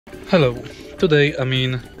Hello, today I'm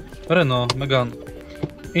in Renault Megane.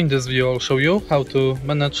 In this video I'll show you how to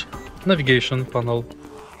manage navigation panel.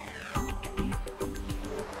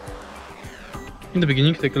 In the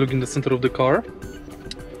beginning, take a look in the center of the car.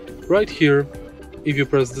 Right here, if you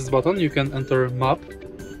press this button, you can enter map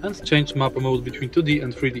and change map mode between 2D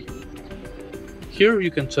and 3D. Here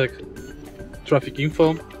you can check traffic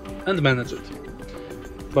info and manage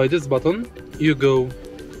it. By this button you go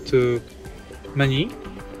to menu.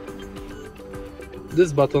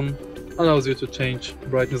 This button allows you to change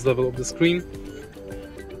brightness level of the screen.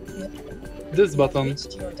 This button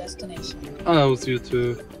allows you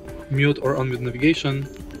to mute or unmute navigation.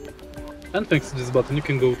 And thanks to this button you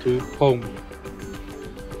can go to home.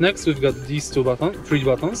 Next we've got these three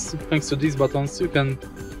buttons. Thanks to these buttons you can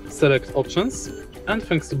select options, and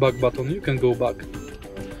thanks to back button you can go back.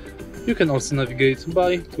 You can also navigate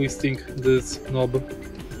by twisting this knob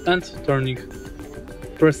and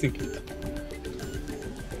pressing it.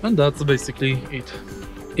 And that's basically it.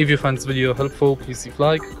 If you find this video helpful, please leave a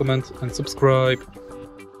like, comment and subscribe.